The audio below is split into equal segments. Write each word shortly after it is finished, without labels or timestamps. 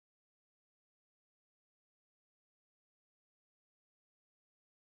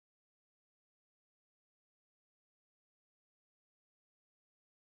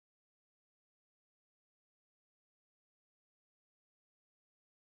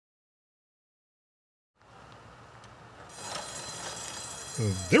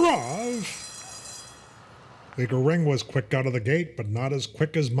thereof. Legal Ring was quick out of the gate, but not as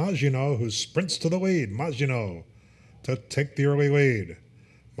quick as Maginot, who sprints to the lead. Maginot to take the early lead.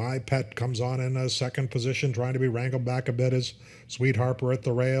 My Pet comes on in a second position, trying to be wrangled back a bit as Sweet Harper at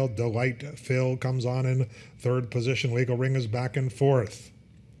the rail. Delight Phil comes on in third position. Legal Ring is back in fourth.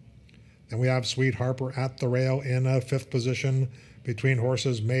 Then we have Sweet Harper at the rail in a fifth position between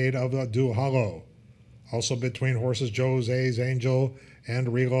horses Made of Du Hollow. Also between horses Jose's Angel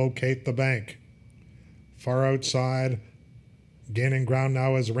and Relocate the Bank. Far outside, gaining ground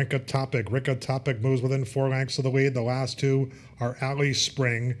now is Rinka Topic. Rinka Topic moves within 4 lengths of the lead. The last two are Alley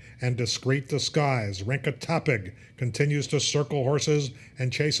Spring and Discreet Disguise. Rinka Topic continues to circle horses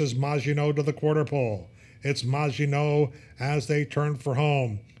and chases Maginot to the quarter pole. It's Maginot as they turn for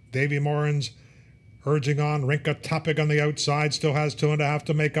home. Davy Morin's urging on. Rinka Topic on the outside, still has 2.5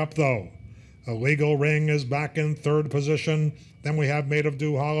 to make up though. A Legal Ring is back in third position. Then we have Made of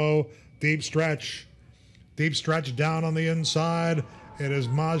Du Hollow. Deep Stretch. Deep Stretch down on the inside. It is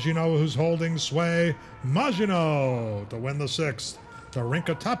Maginot who's holding sway. Maginot to win the sixth. To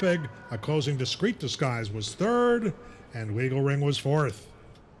Rinka Topic, a closing Discreet Disguise was third, and Legal Ring was fourth.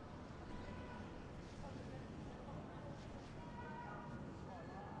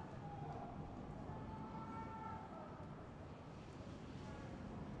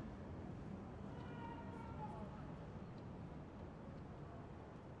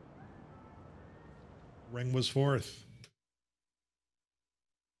 Ring was fourth.